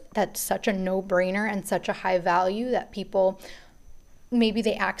 $47. That's such a no-brainer and such a high value that people, maybe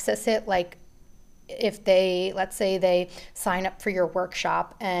they access it like if they, let's say they sign up for your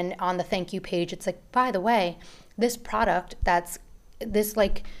workshop and on the thank you page, it's like, by the way, this product that's this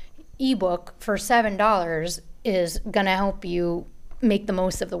like ebook for $7 is going to help you make the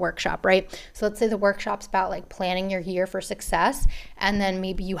most of the workshop, right? So let's say the workshop's about like planning your year for success. And then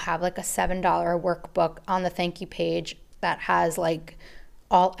maybe you have like a $7 workbook on the thank you page that has like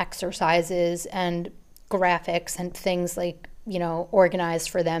all exercises and graphics and things like, you know,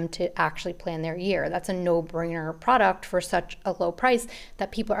 organized for them to actually plan their year. That's a no-brainer product for such a low price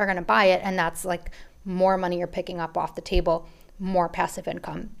that people are going to buy it. And that's like more money you're picking up off the table, more passive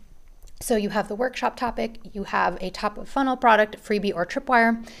income. So you have the workshop topic, you have a top of funnel product, freebie or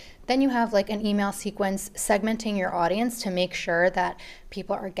tripwire. Then you have like an email sequence segmenting your audience to make sure that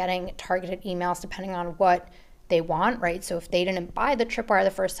people are getting targeted emails depending on what they want, right? So if they didn't buy the tripwire the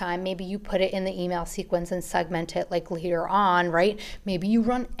first time, maybe you put it in the email sequence and segment it like later on, right? Maybe you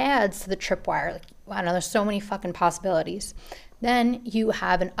run ads to the tripwire. Like, I know there's so many fucking possibilities. Then you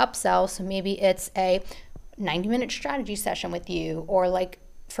have an upsell. So maybe it's a 90-minute strategy session with you, or like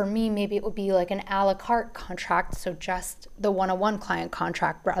for me, maybe it would be like an a la carte contract, so just the one-on-one client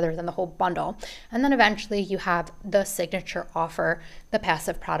contract rather than the whole bundle. And then eventually you have the signature offer, the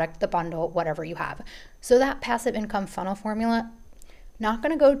passive product, the bundle, whatever you have. So that passive income funnel formula, not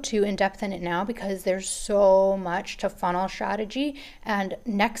going to go too in depth in it now because there's so much to funnel strategy. And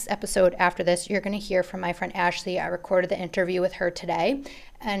next episode after this, you're going to hear from my friend Ashley. I recorded the interview with her today,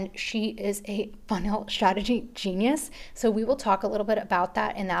 and she is a funnel strategy genius. So we will talk a little bit about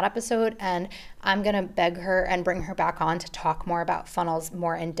that in that episode. And I'm going to beg her and bring her back on to talk more about funnels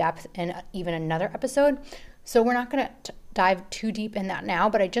more in depth in even another episode. So we're not going to dive too deep in that now,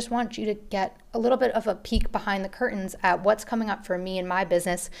 but I just want you to get a little bit of a peek behind the curtains at what's coming up for me and my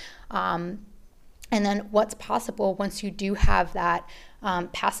business, and then what's possible once you do have that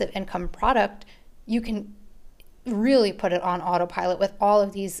passive income product. You can really put it on autopilot with all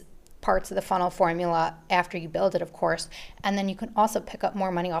of these parts of the funnel formula after you build it, of course. And then you can also pick up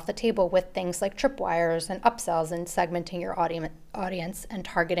more money off the table with things like tripwires and upsells and segmenting your audience and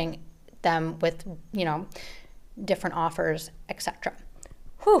targeting them with, you know, different offers, etc.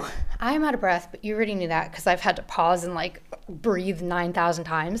 Whew, I am out of breath, but you already knew that because I've had to pause and like breathe 9,000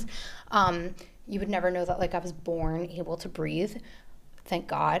 times. You would never know that like I was born able to breathe. Thank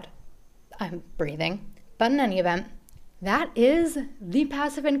God I'm breathing. But in any event, that is the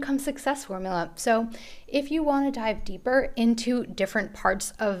passive income success formula. So if you want to dive deeper into different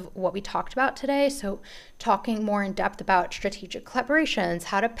parts of what we talked about today, so talking more in depth about strategic collaborations,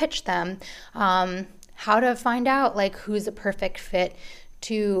 how to pitch them, how to find out like who's a perfect fit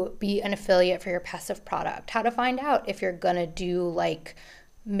to be an affiliate for your passive product, how to find out if you're gonna do like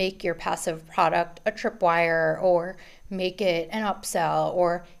make your passive product a tripwire, or make it an upsell,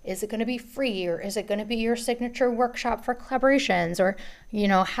 or is it going to be free, or is it going to be your signature workshop for collaborations, or,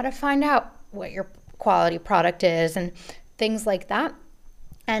 how to find out what your quality product is and things like that,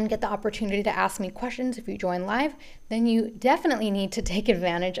 and get the opportunity to ask me questions if you join live, then you definitely need to take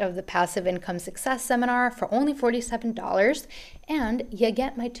advantage of the Passive Income Success Seminar for only $47. And you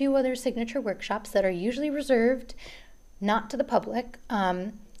get my 2 other signature workshops that are usually reserved not to the public,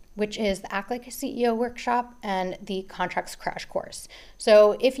 which is the Act Like a CEO workshop and the Contracts Crash Course.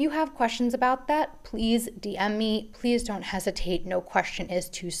 So if you have questions about that, please DM me. Please don't hesitate. No question is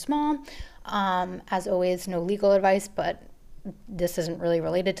too small. As always, no legal advice, but this isn't really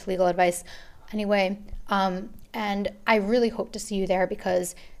related to legal advice anyway. And I really hope to see you there,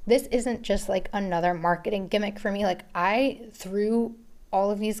 because this isn't just like another marketing gimmick for me. Like, I threw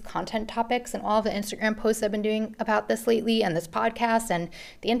all of these content topics and all of the Instagram posts I've been doing about this lately, and this podcast and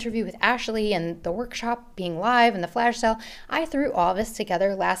the interview with Ashley and the workshop being live and the flash sale. I threw all this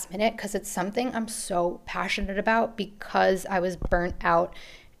together last minute because it's something I'm so passionate about, because I was burnt out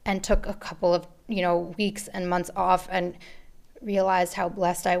and took a couple of, weeks and months off and realized how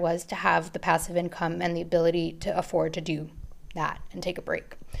blessed I was to have the passive income and the ability to afford to do that and take a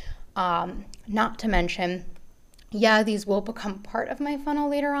break. Not to mention, these will become part of my funnel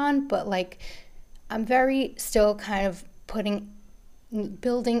later on, but I'm very still kind of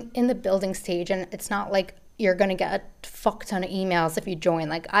building in the building stage, and it's not like you're going to get a fuck ton of emails if you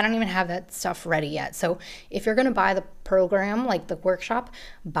join. I don't even have that stuff ready yet. So if you're going to buy the program, like the workshop,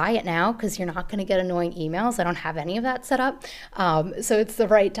 buy it now, because you're not going to get annoying emails. I don't have any of that set up. So it's the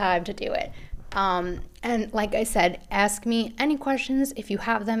right time to do it. And like I said, ask me any questions if you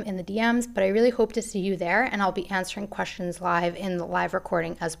have them in the DMs, but I really hope to see you there, and I'll be answering questions live in the live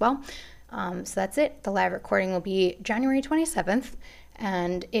recording as well. So that's it. The live recording will be January 27th.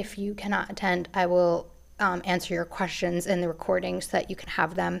 And if you cannot attend, I will answer your questions in the recording so that you can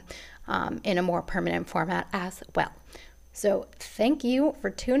have them in a more permanent format as well. So thank you for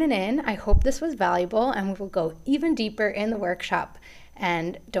tuning in. I hope this was valuable, and we will go even deeper in the workshop.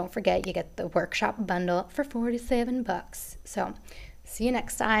 And don't forget, you get the workshop bundle for $47. So see you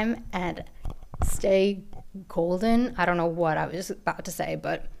next time, and stay golden. I don't know what I was about to say,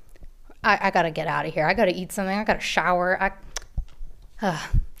 but I got to get out of here. I got to eat something. I got to shower.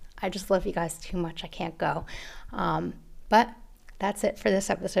 I just love you guys too much. I can't go. But that's it for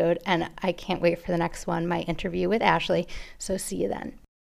this episode, and I can't wait for the next one, my interview with Ashley. So see you then.